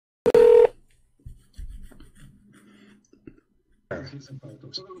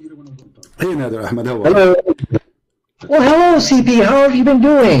Hey Nadir, Ahmed, how are you? Hello. Well, hello, CP. How have you been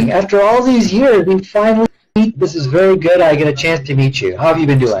doing? After all these years, we finally meet. This is very good. I get a chance to meet you. How have you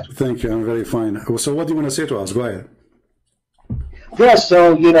been doing? Thank you, I'm very fine. So what do you want to say to us? Go ahead. Yes,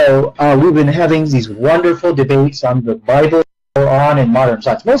 so, we've been having these wonderful debates on the Bible, Quran, and modern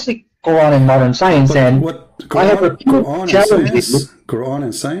science, mostly Quran and modern science, and What, I have a few Quran and challenges. science? Quran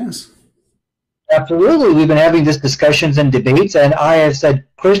and science? Absolutely, we've been having these discussions and debates, and I have said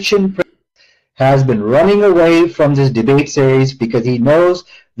Christian has been running away from this debate series because he knows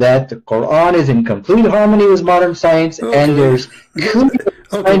that the Quran is in complete harmony with modern science, and there's Give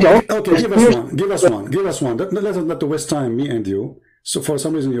us one. Let us not waste time, me and you. So for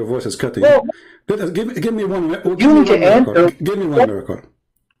some reason your voice is cutting. Well, give me one. you need to answer. Give me one miracle.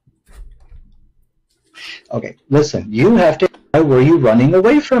 Okay, listen. You have to. Why were you running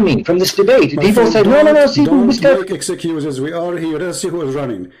away from me, from this debate? My People friend, say, no. See, don't Mr. make excuses. We are here. Let's see who is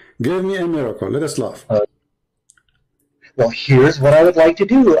running. Give me a miracle. Let us laugh. Well, here's what I would like to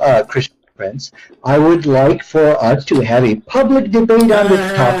do, Christian friends. I would like for us to have a public debate on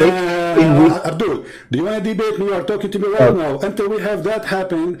this topic. Abdul, do you want to debate me? You are talking to me right now. Until we have that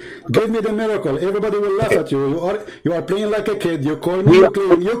happen, give me the miracle. Everybody will laugh at you. You are playing like a kid. You call me. You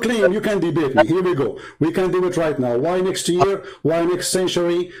claim you can debate me. Here we go. We can do it right now. Why next year? Why next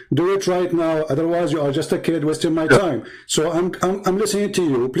century? Do it right now. Otherwise, you are just a kid wasting my time. So I'm listening to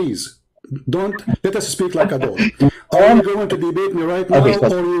you. Please don't let us speak like adults. Are you going to debate me right now,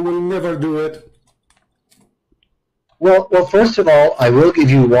 or you will never do it? Well, first of all, if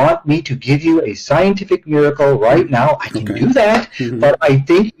you want me to give you a scientific miracle right now, I can do that. But I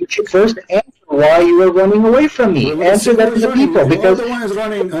think you should first answer why you are running away from me. Well, answer that to the people. Because the one is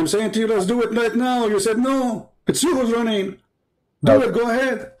running. I'm saying to you, let's do it right now. You said no. It's you who's running. Do it. Go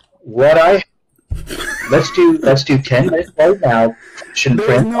ahead. Let's do 10 minutes right now.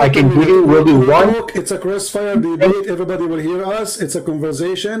 No, I can give you. We'll do one. It's a crossfire debate. Everybody will hear us. It's a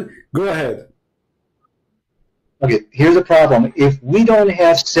conversation. Go ahead. Okay, here's the problem. If we don't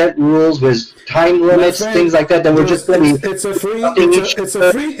have set rules with time limits, things like that, then we're just going to be... It's a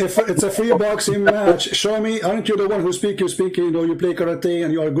free boxing match. Show me, aren't you the one who you speak, you play karate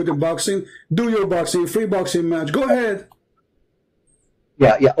and you are good in boxing? Do your boxing, free boxing match. Go ahead.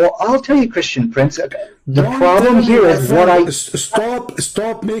 Yeah. Well, I'll tell you, Christian Prince, the problem here is what I...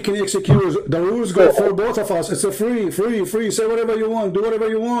 Stop making excuses. The rules go for both of us. It's a free. Say whatever you want. Do whatever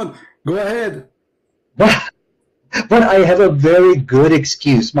you want. Go ahead. But I have a very good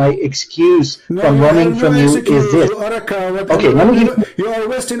excuse. My excuse from running from you is this. You are a coward. Okay, let me give you are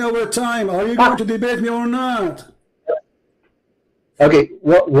wasting our time. Are you going to debate me or not? Okay,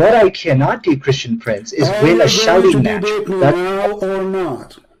 what I cannot do, Christian Prince, is win a shouting match. Debate me now or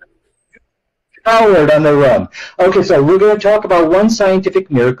not? Coward on the run. Okay, so we're going to talk about one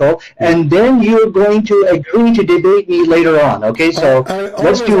scientific miracle, and then you're going to agree to debate me later on. Okay, so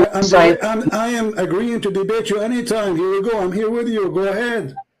let's do science. I am agreeing to debate you anytime. Here we go. I'm here with you. Go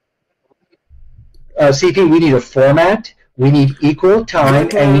ahead. CP, we need a format. We need equal time,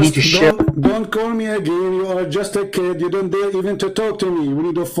 and we need to share. Don't call me again. You are just a kid. You don't dare even to talk to me. We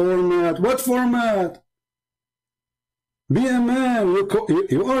need a format. What format? Be a man.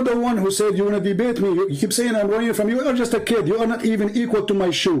 You are the one who said you want to debate me. You keep saying I'm running from you. You are just a kid. You are not even equal to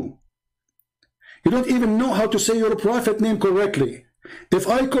my shoe. You don't even know how to say your prophet name correctly. If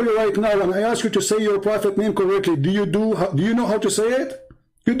I call you right now and I ask you to say your prophet name correctly, do you know how to say it?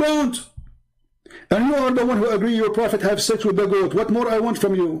 You don't. And you are the one who agree your prophet have sex with the goat. What more I want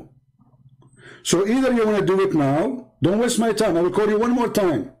from you? So either you want to do it now. Don't waste my time. I will call you one more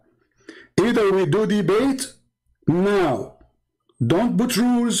time. Either we do debate now. Don't put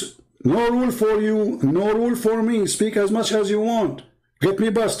rules. No rule for you. No rule for me. Speak as much as you want. Get me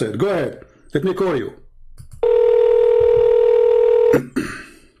busted. Go ahead. Let me call you.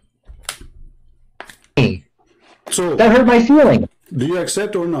 So that hurt my feeling. Do you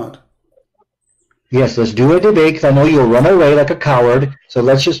accept or not? Yes, let's do a debate because I know you'll run away like a coward. So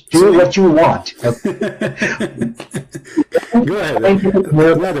let's just do what you want. Go ahead.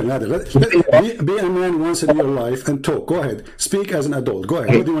 Nadir, be a man once in your life and talk. Go ahead. Speak as an adult. Go ahead.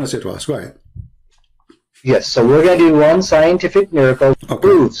 Okay. What do you want to say to us? Go ahead. Yes, so we're going to do one scientific miracle that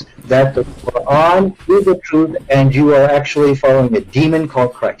proves that the Quran is the truth and you are actually following a demon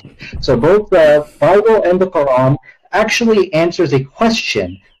called Christ. So both the Bible and the Quran actually answers a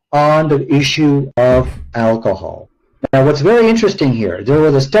question on the issue of alcohol. Now, what's very interesting here, there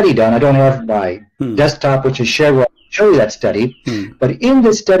was a study done. I don't have my desktop, which is shared. I'll show you that study. But in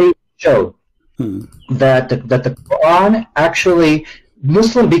this study, it showed that the Quran actually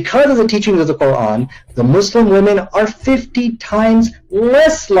because of the teachings of the Quran, the Muslim women are 50 times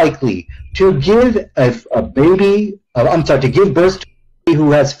less likely to give to give birth to a baby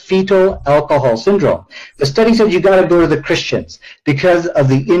who has fetal alcohol syndrome. The study said you got to go to the Christians because of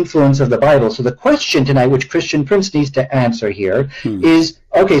the influence of the Bible. So the question tonight, which Christian Prince needs to answer here, is,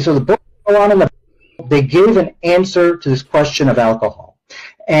 okay, so the book of the Quran and the Bible, they gave an answer to this question of alcohol.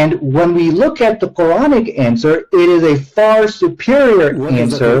 And when we look at the Quranic answer, it is a far superior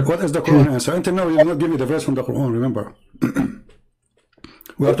answer. What is the Quran answer? Until now, you did not give me the verse from the Quran, remember?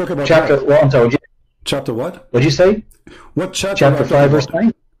 We are talking about chapter, well, I'm sorry, chapter what? What did you say? What chapter? Chapter 5, verse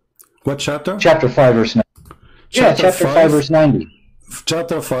 9? What chapter? Chapter 5, verse 9. Chapter 5, verse 90.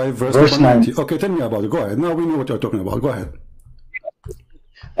 Chapter 5, verse 90. Okay, tell me about it. Go ahead. Now we know what you're talking about. Go ahead.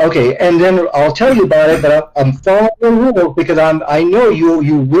 Okay, and then I'll tell you about it, but I'm following the rules because I know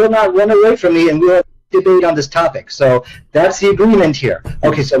you will not run away from me, and we'll debate on this topic. So that's the agreement here.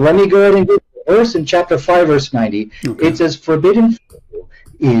 Okay, so let me go ahead and get the verse in chapter 5, verse 90. Okay. It says, forbidden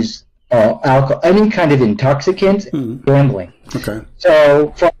is alcohol, any kind of intoxicant, gambling. Okay.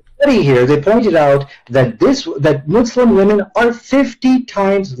 So from the study here, they pointed out that Muslim women are 50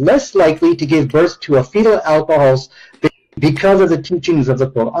 times less likely to give birth to a fetal alcohol because of the teachings of the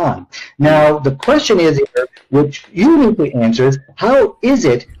Quran. Now, the question is here, which you need to answer, is how is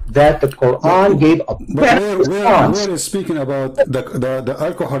it that the Quran gave a better response? Where is speaking about the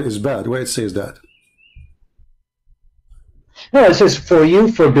alcohol is bad? Where it says that? No, it says for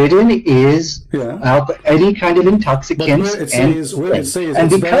you forbidden is any kind of intoxicant. Where it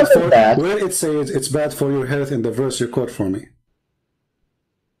says it's bad for your health in the verse you quote for me.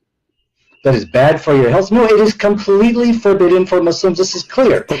 That is bad for your health. No, it is completely forbidden for Muslims. This is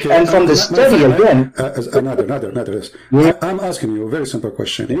clear. Okay, and from the study again. I'm asking you a very simple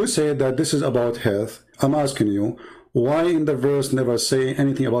question. You say that this is about health. I'm asking you, why in the verse never say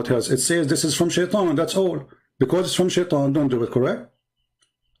anything about health? It says this is from shaitan, that's all. Because it's from shaitan, don't do it, correct?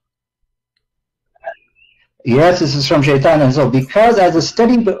 Yes, this is from shaitan. And so because as the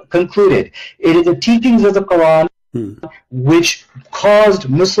study concluded, it is the teachings of the Quran which caused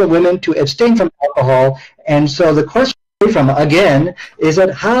Muslim women to abstain from alcohol. And so the question from again is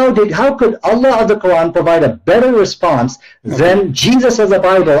that how could Allah of the Quran provide a better response than Jesus of the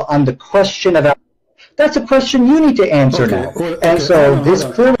Bible on the question of alcohol? That's a question you need to answer now. Well, and so this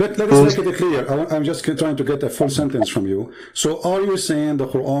let's make it clear. I'm just trying to get a full sentence from you. So are you saying the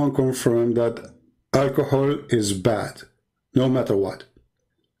Quran confirmed that alcohol is bad, no matter what?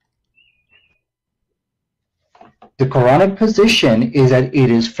 The Quranic position is that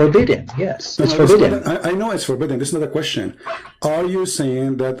it is forbidden. Yes, it's forbidden. I know it's forbidden. This is not a question. Are you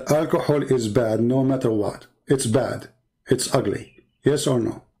saying that alcohol is bad no matter what? It's bad. It's ugly. Yes or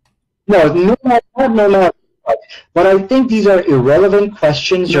no? No matter. But I think these are irrelevant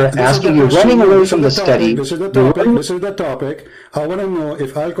questions you're asking. You're running away from the study. This is the topic. This is the topic. I want to know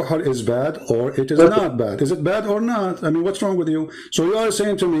if alcohol is bad or it is not bad. Is it bad or not? I mean, what's wrong with you? So you are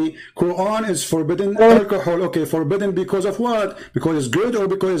saying to me, Quran is forbidden alcohol. Okay, forbidden because of what? Because it's good or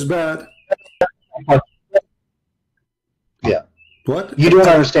because it's bad? Yeah. What? You don't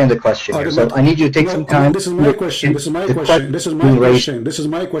understand the question here, so I need you to take some time. This is my question. This is my question. This is my question. This is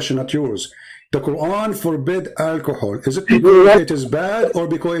my question, not yours. The Quran forbid alcohol. Is it because it is bad or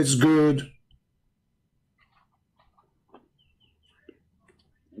because it's good?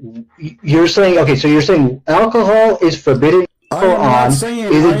 You're saying, okay, so you're saying alcohol is forbidden in the Quran.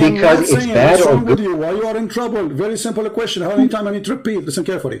 Is it because it's bad or good? Why you are in trouble? Very simple question. How many times I need to repeat? Listen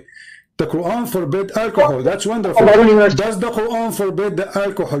carefully. The Quran forbid alcohol. That's wonderful. Does the Quran forbid the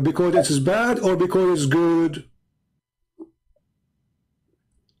alcohol because it is bad or because it's good?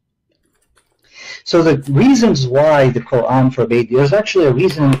 So the reasons why the Quran forbade, there's actually a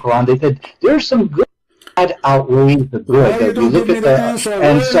reason in the Quran. They said there's some good that outweighs the good. That you look at the,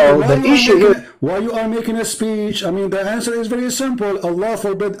 and so the issue here. Why you are making a speech? I mean, the answer is very simple. Allah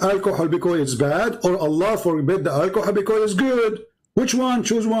forbid alcohol because it's bad, or Allah forbid the alcohol because it's good. Which one?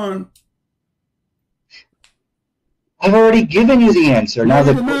 Choose one. I've already given you the answer. Now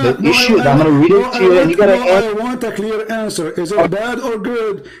the issue, I'm going to read it to you, and you got to answer. I want a clear answer. Is it bad or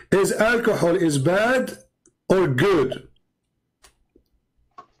good? Is alcohol bad or good?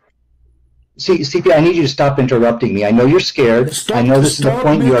 See, CP, I need you to stop interrupting me. I know you're scared. I know this is the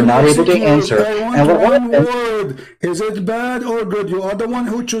point you are not able to answer. And one word. Is it bad or good? You are the one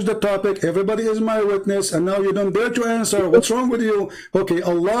who chose the topic. Everybody is my witness, and now you don't dare to answer. What's wrong with you? Okay,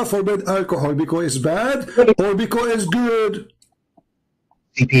 Allah forbid alcohol because it's bad or because it's good?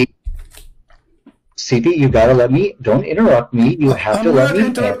 CP, you gotta let me, don't interrupt me, you have to let me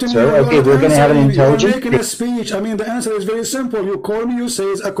answer. Okay, we're gonna have an intelligent... You're making a speech. I mean, the answer is very simple. You call me, you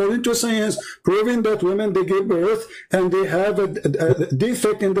say, according to science, proving that women, they give birth and they have a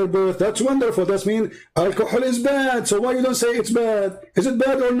defect in their birth. That's wonderful. That means alcohol is bad. So why you don't say it's bad? Is it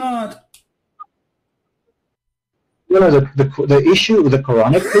bad or not? You know, the issue with the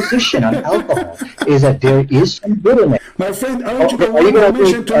Quranic position on alcohol is that there is some good in it. My friend, aren't you the one who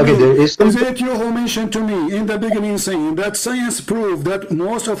mentioned to me? Is it you who mentioned to me in the beginning saying that science proved that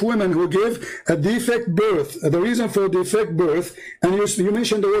most of women who give a defect birth, the reason for defect birth, and you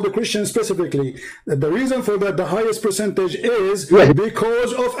mentioned the word Christian specifically, the reason for that, the highest percentage is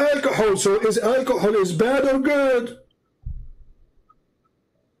because of alcohol. So is alcohol is bad or good?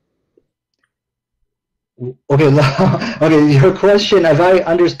 Okay, okay. Your question, if I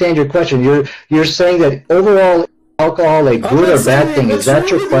understand your question, you're saying that overall alcohol a good or bad thing. Is that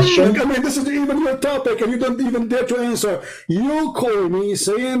your question? I mean, this is even your topic, and you don't even dare to answer. You call me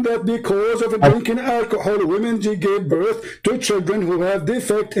saying that because of drinking alcohol, women give birth to children who have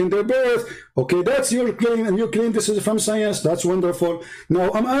defect in their birth. Okay, that's your claim, and you claim this is from science. That's wonderful.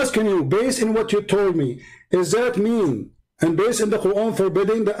 Now, I'm asking you, based on what you told me, does that mean? And based on the Quran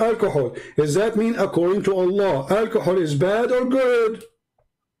forbidding the alcohol, does that mean according to Allah, alcohol is bad or good?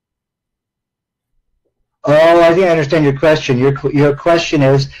 Oh, I think I understand your question. Your question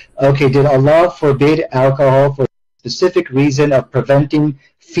is, okay, did Allah forbid alcohol for a specific reason of preventing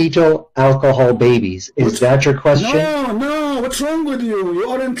fetal alcohol babies? Is that your question? No, what's wrong with you? You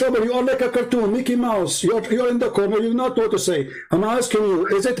are in trouble. You are like a cartoon, Mickey Mouse. You're in the corner. You not know what to say. I'm asking you,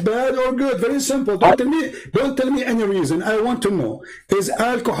 is it bad or good? Very simple. Don't tell me any reason. I want to know. Is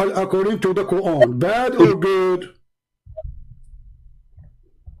alcohol, according to the Quran, bad or good?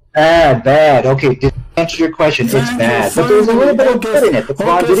 Bad. Okay, to answer your question, it's bad. But there's a little bit of good in it.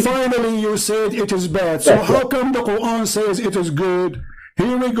 Okay, finally you said it is bad. So how come the Quran says it is good?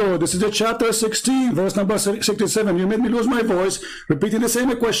 Here we go. This is the chapter 16, verse number 67. You made me lose my voice, repeating the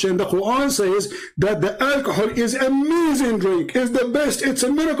same question. The Quran says that the alcohol is an amazing drink. It's the best. It's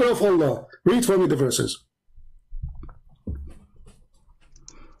a miracle of Allah. Read for me the verses.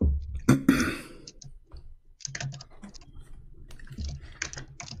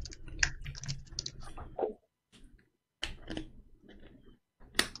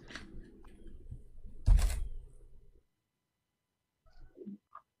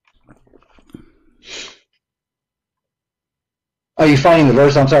 Are you finding the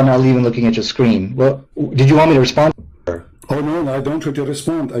verse? I'm sorry, I'm not even looking at your screen. Well, did you want me to respond? Oh, no, I don't want you to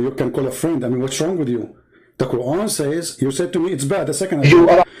respond. You can call a friend. I mean, what's wrong with you? The Quran says, you said to me, it's bad a second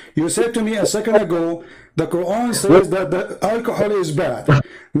ago. You said to me a second ago, the Quran says that the alcohol is bad.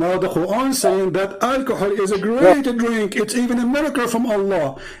 Now, the Quran saying that alcohol is a great drink. It's even a miracle from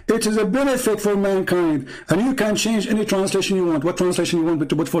Allah. It is a benefit for mankind. And you can change any translation you want. What translation you want me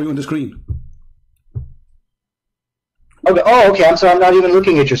to put for you on the screen? Okay. Oh, okay. I'm sorry. I'm not even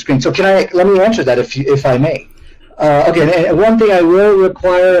looking at your screen. So let me answer that if I may. Okay. And one thing I will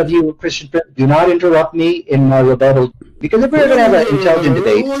require of you, Christian, do not interrupt me in my rebuttal. Because if we're going to have an intelligent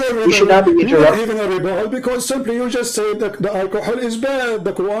debate, we should not be interrupted. Even a rebuttal, because simply you just say that the alcohol is bad.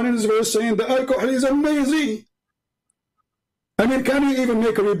 The Quran is very saying the alcohol is amazing. I mean, can you even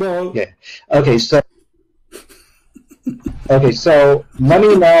make a rebuttal? Yeah. Okay. So let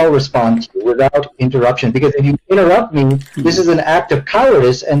me now respond to you without interruption, because if you interrupt me, this is an act of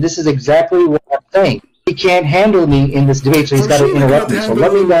cowardice, and this is exactly what I'm saying. He can't handle me in this debate, so he's got to interrupt me. So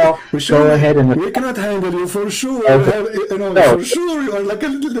let me now go ahead and... We cannot handle you, for sure. For sure, you are like a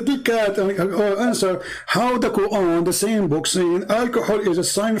little cat. Answer how the Quran, the same book, saying alcohol is a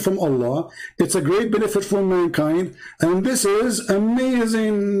sign from Allah. It's a great benefit for mankind, and this is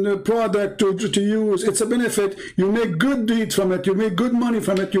amazing product to use. It's a benefit. You make good deeds from it. You make good money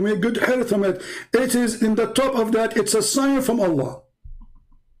from it. You make good health from it. It is in the top of that. It's a sign from Allah.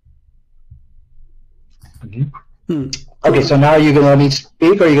 Okay, so now you're going to let me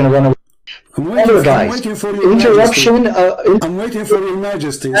speak, or are you going to run away? I'm waiting for your interruption. I'm waiting for your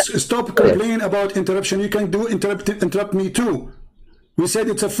majesty. Stop complaining about interruption. You can interrupt me too. We said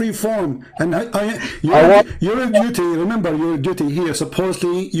it's a free form, and your duty. Remember your duty here.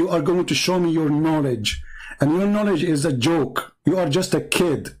 Supposedly, you are going to show me your knowledge, and your knowledge is a joke. You are just a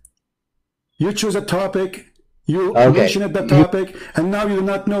kid. You choose a topic. You mentioned the topic, and now you do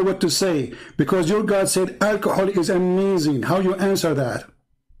not know what to say, because your God said alcohol is amazing. How you answer that?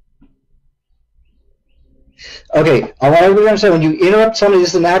 Okay, I want everybody to understand, when you interrupt somebody,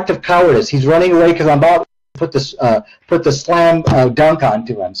 this is an act of cowardice. He's running away because I'm about to put the slam dunk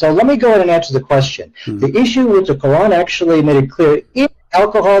onto him. So let me go ahead and answer the question. The issue with the Quran actually made it clear, if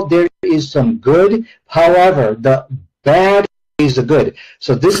alcohol, there is some good. However, the bad is the good.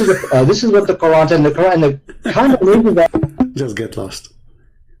 So this is what the Quran and the Quran and the kind of means that. Just get lost.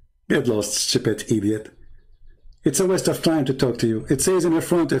 Get lost, stupid idiot. It's a waste of time to talk to you. It says in the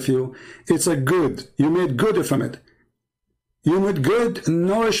front of you, it's a good. You made good from it. You made good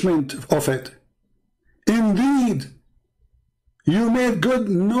nourishment of it. Indeed, you made good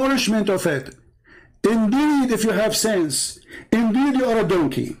nourishment of it. Indeed, if you have sense, indeed you are a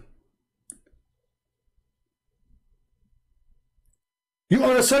donkey. You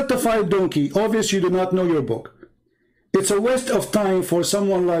are a certified donkey. Obviously, you do not know your book. It's a waste of time for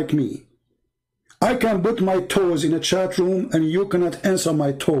someone like me. I can put my toes in a chat room and you cannot answer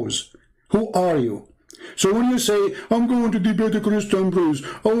my toes. Who are you? So when you say, I'm going to debate a Christian prince,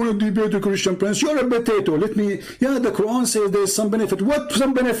 I want to debate a Christian prince, you're a potato. Let me, yeah, the Quran says there's some benefit. What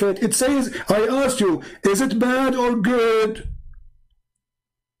some benefit? It says, I asked you, is it bad or good?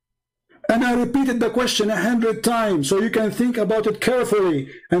 And I repeated the question 100 times so you can think about it carefully.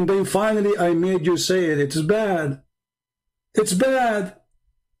 And then finally I made you say it. It's bad. It's bad.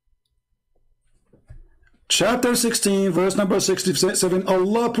 Chapter 16, verse number 67,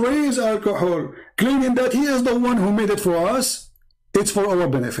 Allah praised alcohol, claiming that He is the one who made it for us. It's for our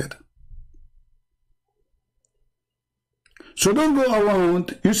benefit. So don't go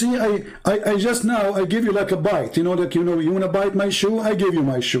around. You see, I just now, I give you like a bite. You know, like, you want to bite my shoe? I give you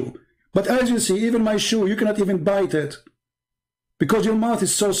my shoe. But as you see, even my shoe, you cannot even bite it because your mouth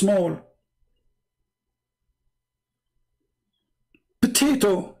is so small.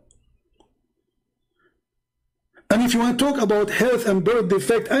 Potato. And if you want to talk about health and birth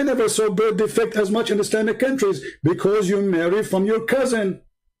defect, I never saw birth defect as much in the Islamic countries because you marry from your cousin.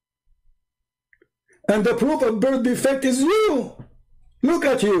 And the proof of birth defect is you. Look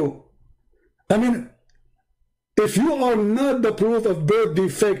at you. I mean, if you are not the proof of birth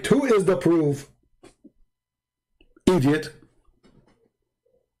defect, who is the proof? Idiot.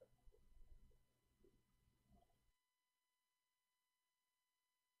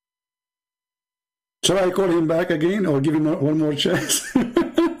 Shall I call him back again or give him one more chance?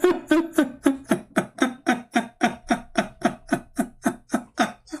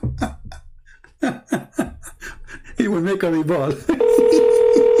 He will make a rebuttal.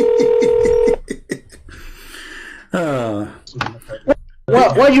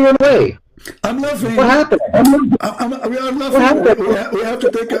 Why'd you run away? I'm laughing. What happened? We are laughing. We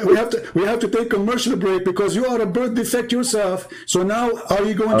have to take commercial break because you are a birth defect yourself. So now, are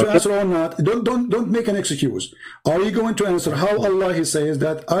you going to answer or not? Don't make an excuse. Are you going to answer how Allah He says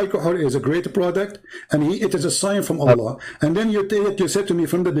that alcohol is a great product and it is a sign from Allah? And then you said to me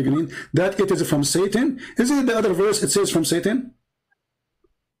from the beginning that it is from Satan. Isn't it the other verse? It says from Satan.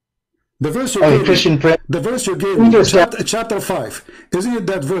 The verse you gave me, chapter 5, isn't it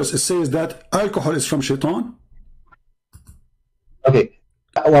that verse? It says that alcohol is from Shaitan. Okay,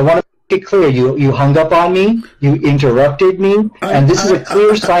 well, I want to make it clear. You hung up on me, you interrupted me, and this is a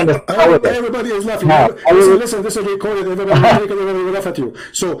clear sign of cowardice. Everybody is laughing. Now, listen, this is recorded. Everybody will laugh at you.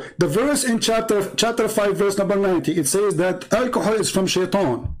 So the verse in chapter 5, verse number 90, it says that alcohol is from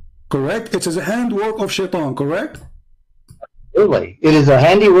Shaitan. Correct? It is a handwork of Shaitan. Correct? Absolutely. It is a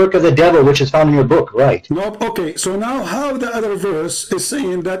handiwork of the devil, which is found in your book, right? No, okay. So now how the other verse is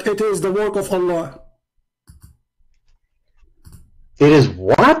saying that it is the work of Allah? It is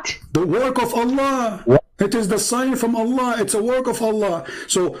what? The work of Allah. What? It is the sign from Allah. It's a work of Allah.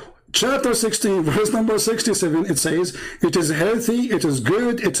 So chapter 16, verse number 67, it says, it is healthy, it is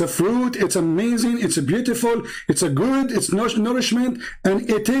good, it's a fruit, it's amazing, it's beautiful, it's a good, it's nourishment, and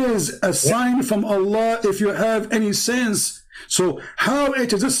it is a sign from Allah if you have any sense. So how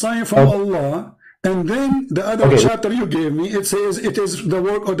it is a sign from Allah, and then the other chapter you gave me, it says it is the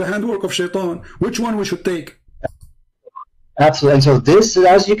work or the handwork of Shaitan. Which one we should take? Absolutely. And so this,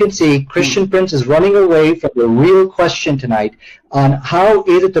 as you can see, Christian Prince is running away from the real question tonight on how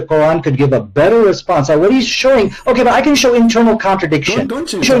is it the Quran could give a better response. Now, what he's showing, okay, but I can show internal contradiction. Don't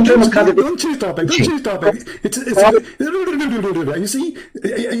change topic. Don't change topic. You see,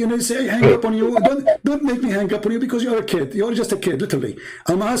 say I hang up on you. Don't make me hang up on you because you're a kid. You're just a kid, literally.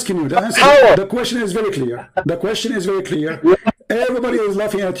 I'm asking you. The question is very clear. The question is very clear. Everybody is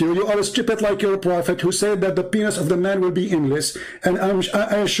laughing at you. You are stupid like your prophet who said that the penis of the man will be endless. And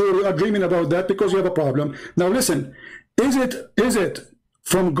I'm sure you are dreaming about that because you have a problem. Now listen, is it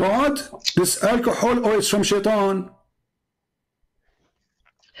from God, this alcohol, or it's from Shaitan?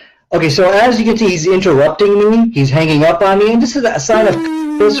 Okay, so as you can see, he's interrupting me. He's hanging up on me, and this is a sign of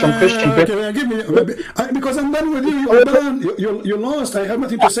this from Christian. Okay, give me because I'm done with you. You're done. You lost. I have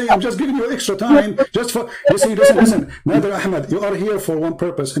nothing to say. I'm just giving you extra time. Just for you see. Listen. Nadir Ahmed, you are here for one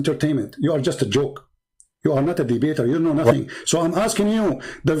purpose: entertainment. You are just a joke. You are not a debater. You know nothing. So I'm asking you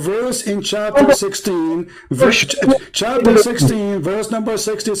the verse in chapter 16, chapter 16, verse number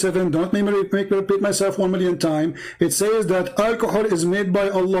 67. Don't make me repeat myself 1,000,000 times. It says that alcohol is made by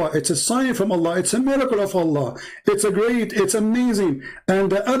Allah. It's a sign from Allah. It's a miracle of Allah. It's a great. It's amazing.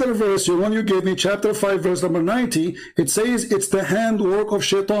 And the other verse, the one you gave me, chapter 5, verse number 90, it says it's the handwork of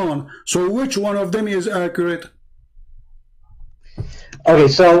Shaitan. So which one of them is accurate? Okay,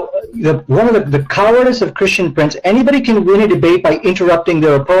 so one of the cowardice of Christian Prince, anybody can win a debate by interrupting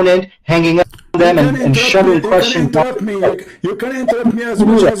their opponent, hanging up on them, and shoving questions. You can interrupt me as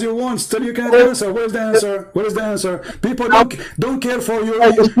much as you want. Still, you can't answer. Where's the answer? What is the answer? People don't care for you.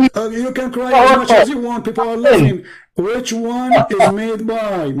 You can cry as much as you want. People are listening. Which one is made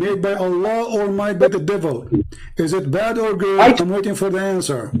by? Made by Allah or made by the devil? Is it bad or good? I'm waiting for the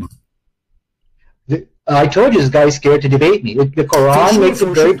answer. I told you this guy's scared to debate me. The Quran makes it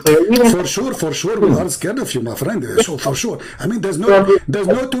very clear. For sure, we are scared of you, my friend. So for sure. I mean, there's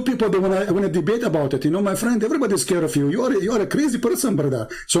no two people that when I debate about it. You know, my friend, everybody's scared of you. You are a crazy person, brother.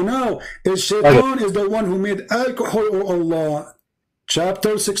 So now, is Shaitan is the one who made alcohol or Allah?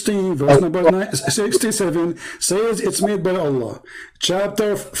 Chapter 16, verse number 67 says it's made by Allah.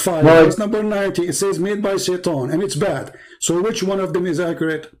 Chapter 5, verse number 90, it says made by Shaitan, and it's bad. So which one of them is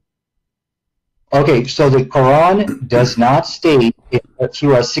accurate? Okay, so the Quran does not state in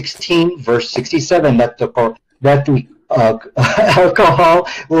Surah 16, verse 67, that the alcohol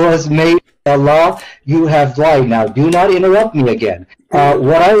was made by Allah. You have lied. Now, do not interrupt me again. I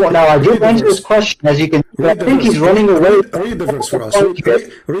did answer this question, as you can. I think he's running away. Read the verse for us.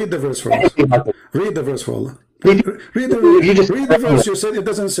 Read the verse for us. Read the verse for Allah. Read the verse. You said it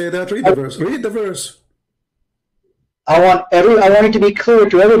doesn't say that. Read the verse. Read the verse. I want it to be clear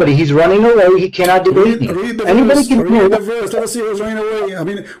to everybody. He's running away. He cannot debate me. Anybody can read the verse. Let's see who's running away. I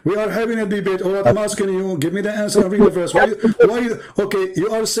mean, we are having a debate. All I'm asking you, give me the answer and read the verse. Okay, you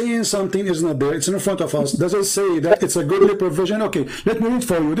are saying something is not there. It's in front of us. Does it say that it's a goodly provision? Okay, let me read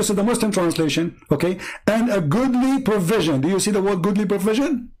for you. This is the Muslim translation. Okay, and a goodly provision. Do you see the word goodly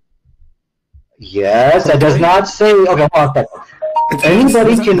provision? Yes, that does not say. Okay, hold on a second.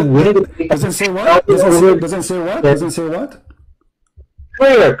 Anybody can win it. Doesn't say what? Doesn't say what? Doesn't say what?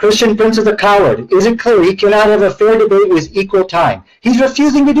 Clear. Christian Prince is a coward. Is it clear? He cannot have a fair debate with equal time. He's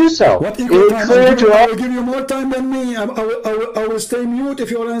refusing to do so. What equal time? I will give you more time than me. I will stay mute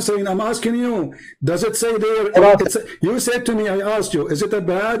if you're answering. I'm asking you. Does it say there? You said to me, I asked you, is it a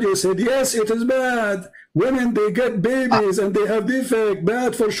bad? You said, yes, it is bad. Women, they get babies and they have defect.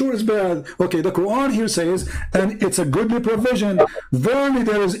 Bad, for sure is bad. Okay, the Quran here says, and it's a goodly provision. Verily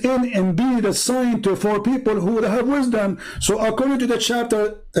there is indeed a sign for people who have wisdom. So according to the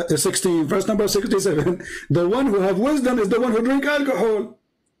chapter 16, verse number 67, the one who have wisdom is the one who drink alcohol.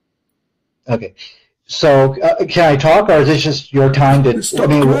 Okay. So, can I talk, or is this just your time to... Stop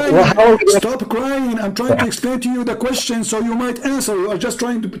crying. I'm trying to explain to you the question so you might answer. You are just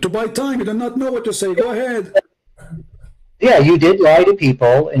trying to buy time. You do not know what to say. Go ahead. Yeah, you did lie to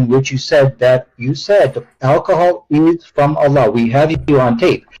people in which you said alcohol is from Allah. We have you on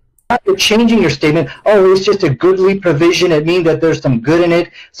tape. You're changing your statement. Oh, it's just a goodly provision. It means that there's some good in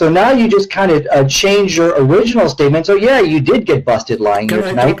it. So now you just kind of change your original statement. So yeah, you did get busted lying here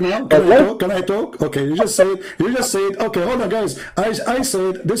tonight. Can I talk? Okay, you just said. Okay, hold on, guys. I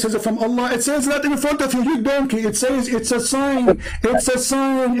said this is from Allah. It says that in front of you, you donkey. It says it's a sign. It's a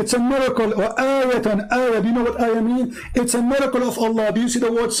sign. It's a miracle. Or ayatan, ayat. Do you know what ayat mean? It's a miracle of Allah. Do you see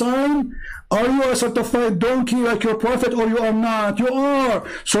the word sign? Are you a certified donkey like your prophet, or you are not? You are.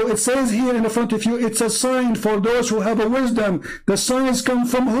 So it says here in the front of you, it's a sign for those who have a wisdom. The signs come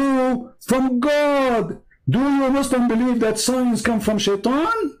from who? From God. Do you Muslim believe that signs come from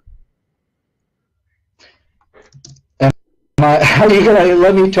Shaitan? Are you going to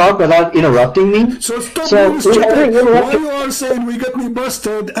let me talk without interrupting me? So stop being stupid. Why you are saying we got me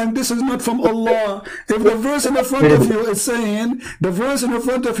busted and this is not from Allah? If the verse in the front of you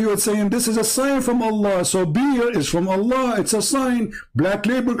is saying, this is a sign from Allah. So beer is from Allah. It's a sign. Black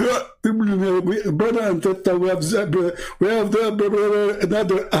label, brother and sister, we have the brother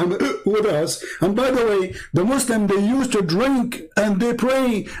Nadir with us. And by the way, the Muslim, they used to drink and they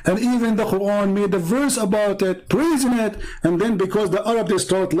pray. And even the Quran made a verse about it, praising it. And then because the Arab, they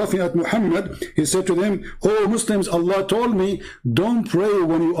start laughing at Muhammad, he said to them, oh Muslims, Allah told me, don't pray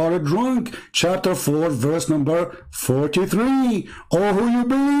when you are drunk. Chapter 4, verse number 43. Oh, who you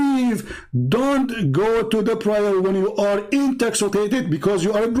believe, don't go to the prayer when you are intoxicated because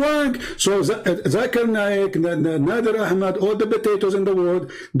you are drunk. So Zakir Naik, Nadir, Ahmed, all the potatoes in the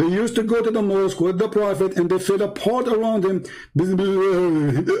world, they used to go to the mosque with the Prophet and they fill a pot around him.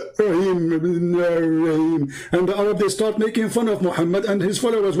 And the Arab, they start making fun of Muhammad and his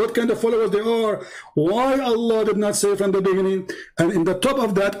followers. What kind of followers they are? Why Allah did not say from the beginning? And in the top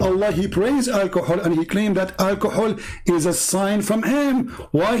of that, Allah, he praised alcohol and he claimed that alcohol is a sign from him.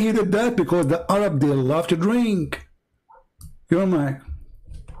 Why he did that? Because the Arab, they love to drink. Your mic.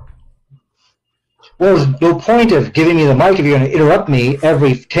 Well, the point of giving me the mic if you're going to interrupt me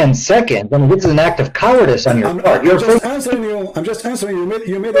every 10 seconds, I mean, this is an act of cowardice on your part. I'm just answering you. I'm just answering you.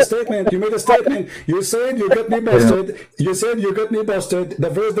 You made a statement. You made a statement. You said you got me busted. You said you got me busted.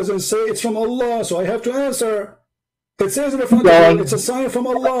 The verse doesn't say it's from Allah, so I have to answer. It says in the front of it, it's a sign from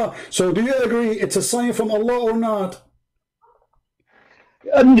Allah. So do you agree it's a sign from Allah or not?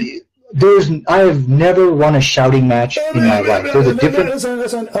 I have never won a shouting match in my life. There's a difference.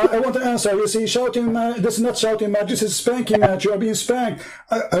 Listen, I want to answer. You see, shouting match, this is not shouting match, this is spanking match. You are being spanked.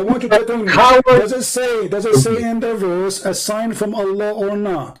 I want you to tell me, does it say in the verse a sign from Allah or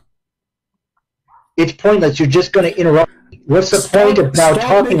not? It's pointless. You're just going to interrupt. What's the point of now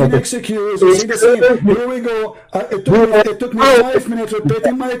talking about this? Here we go. It took me 5 minutes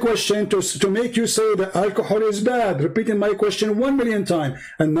repeating my question to make you say that alcohol is bad. Repeating my question 1 million times,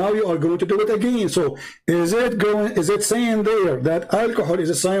 and now you are going to do it again. So is it saying there that alcohol is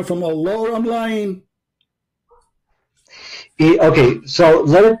a sign from Allah, or I'm lying? Okay, so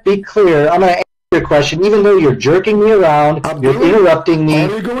let it be clear. I'm going to answer your question, even though you're jerking me around, you're interrupting me.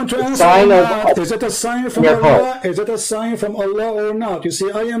 Are you going to answer? Is it a sign from Allah? Is it a sign from Allah or not? You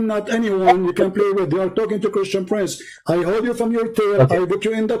see, I am not anyone you can play with. You are talking to Christian Prince. I hold you from your tail. Okay. I put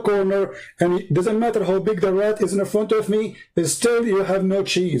you in the corner, and it doesn't matter how big the rat is in front of me. Still, you have no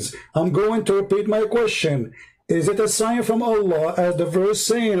cheese. I'm going to repeat my question. Is it a sign from Allah, as the verse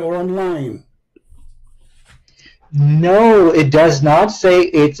saying, or I'm lying? No, it does not say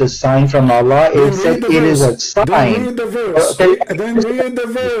it's a sign from Allah. It says it is a sign. Then read the verse. Then read the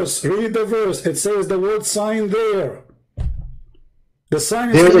verse. Read the verse. It says the word sign there. The sign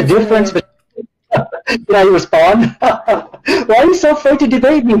is there's a difference between. Can I respond? Why are you so afraid to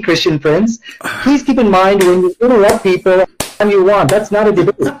debate me, Christian Prince? Please keep in mind when you interrupt people you want. That's not a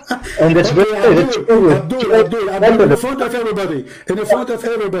debate. And that's very Abdul, in the front of everybody. In the front of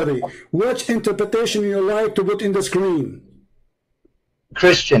everybody. Which interpretation you like to put in the screen?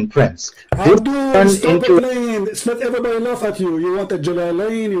 Christian Prince. Abdul, stop playing. Let everybody laugh at you. You want a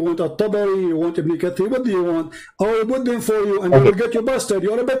Jalalain, you want a Tabari, you want Ibn Kathir. What do you want? I will put them for you and they will get you busted.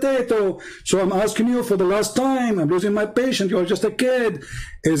 You're a potato. So I'm asking you for the last time. I'm losing my patience. You're just a kid.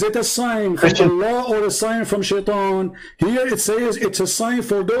 Is it a sign from Allah or a sign from Shaitan? Here it says it's a sign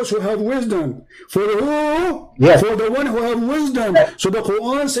for those who have wisdom. For who? Yes. For the one who have wisdom. So the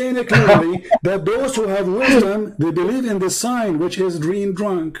Quran saying it clearly that those who have wisdom, they believe in the sign, which is being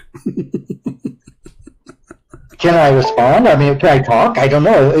drunk. Can I respond? I mean, can I talk? I don't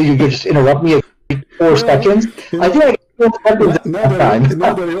know. You just interrupt me every 4 seconds. I think I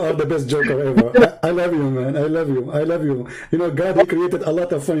Nadir, you are the best joker ever. I love you, man. I love you. I love you. You know, God, He created a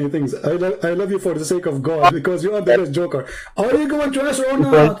lot of funny things. I love you for the sake of God, because you are the best joker. Are you going to answer or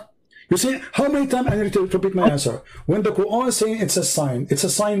not? You see, how many times I need to repeat my answer? When the Quran is saying it's a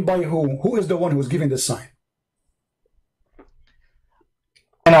sign by who? Who is the one who is giving the sign?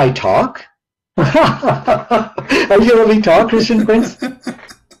 Can I talk? Are you letting me talk, Christian Prince?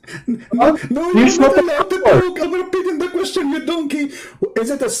 No, you're not allowed to talk. I'm repeating the question, you donkey. Is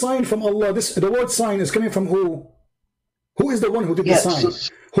it a sign from Allah? The word sign is coming from who? Who is the one who did the sign?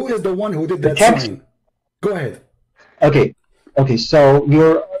 Who is the one who did that sign? Go ahead. Okay, so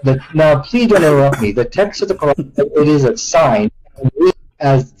now please don't interrupt me. The text of the Quran, it is a sign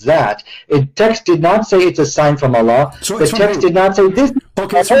as that. Text did not say it's a sign from Allah. So the text did not say this.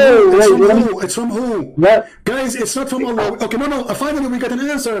 Okay, it's from who? It's from who? What? Guys, it's not from Allah. Okay, no. Finally, we got an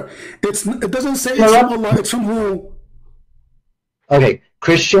answer. It doesn't say it's from Allah. It's from who? Okay,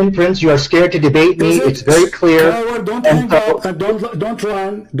 Christian Prince, you are scared to debate me. It's very clear. Coward, don't hang up and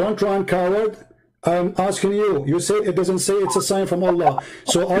don't run, coward. I'm asking you. You said it doesn't say it's a sign from Allah.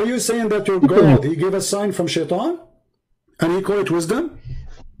 So are you saying that your God, He gave a sign from Shaitan, and He called it wisdom?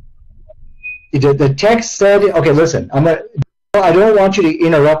 The text said, okay, listen, I don't want you to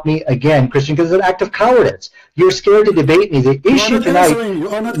interrupt me again, Christian, because it's an act of cowardice. You're scared to debate me. The issue tonight... You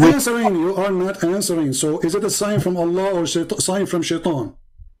are not answering. You are not answering. So is it a sign from Allah or a sign from Shaitan?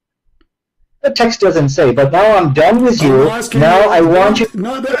 The text doesn't say, but now I'm done with you. Now I want you...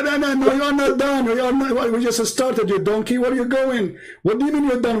 No, you are not done. You are not, we just started, you donkey. Where are you going? What do you mean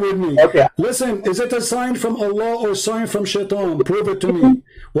you're done with me? Okay. Listen, is it a sign from Allah or a sign from Shaitan? Prove it to me.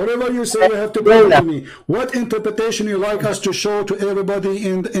 Whatever you say, you have to prove it to me. What interpretation you like us to show to everybody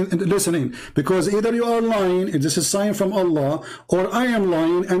in listening? Because either you are lying, this is a sign from Allah, or I am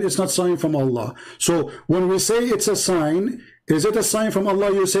lying and it's not sign from Allah. So when we say it's a sign, is it a sign from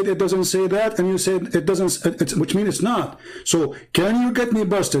Allah? You said it doesn't say that, and you said it doesn't, which means it's not. So can you get me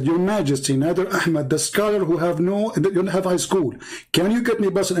busted, Your Majesty, Nadir Ahmed, the scholar who you don't have high school? Can you get me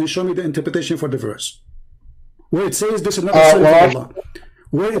busted and show me the interpretation for the verse where it says this is not a sign from Allah?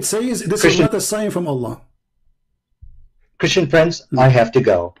 Where it says this is not a sign from Allah. Christian friends, I have to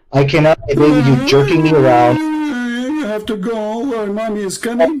go. I cannot obey you jerking me around. You have to go where mommy is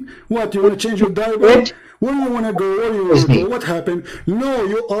coming. What, you want to change your diaper? Where do you want to go? Where do you want to go? What happened? No,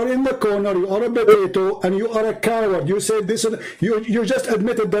 you are in the corner. You are a potato, and you are a coward. You said this. You just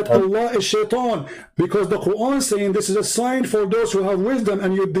admitted that Allah is Shaitan, because the Quran is saying this is a sign for those who have wisdom,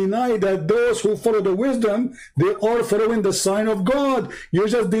 and you deny that those who follow the wisdom, they are following the sign of God. You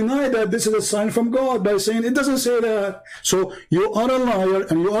just deny that this is a sign from God by saying it doesn't say that. So you are a liar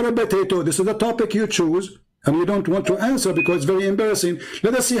and you are a potato. This is the topic you choose. And you don't want to answer because it's very embarrassing.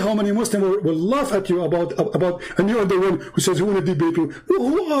 Let us see how many Muslims will laugh at you about, and you're the one who says, who want to debate you?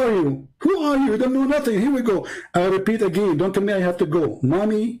 Who are you? Who are you? You don't know nothing. Here we go. I repeat again, don't tell me I have to go.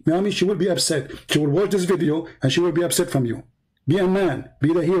 Mommy, she will be upset. She will watch this video and she will be upset from you. Be a man.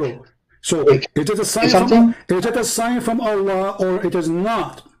 Be the hero. So, is it a sign from Allah or it is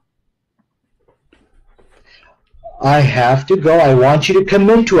not? I have to go. I want you to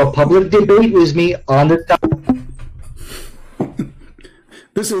commit to a public debate with me on the topic.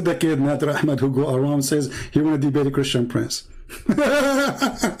 This is the kid, Nadir Ahmed, who go around says he want to debate a Christian prince.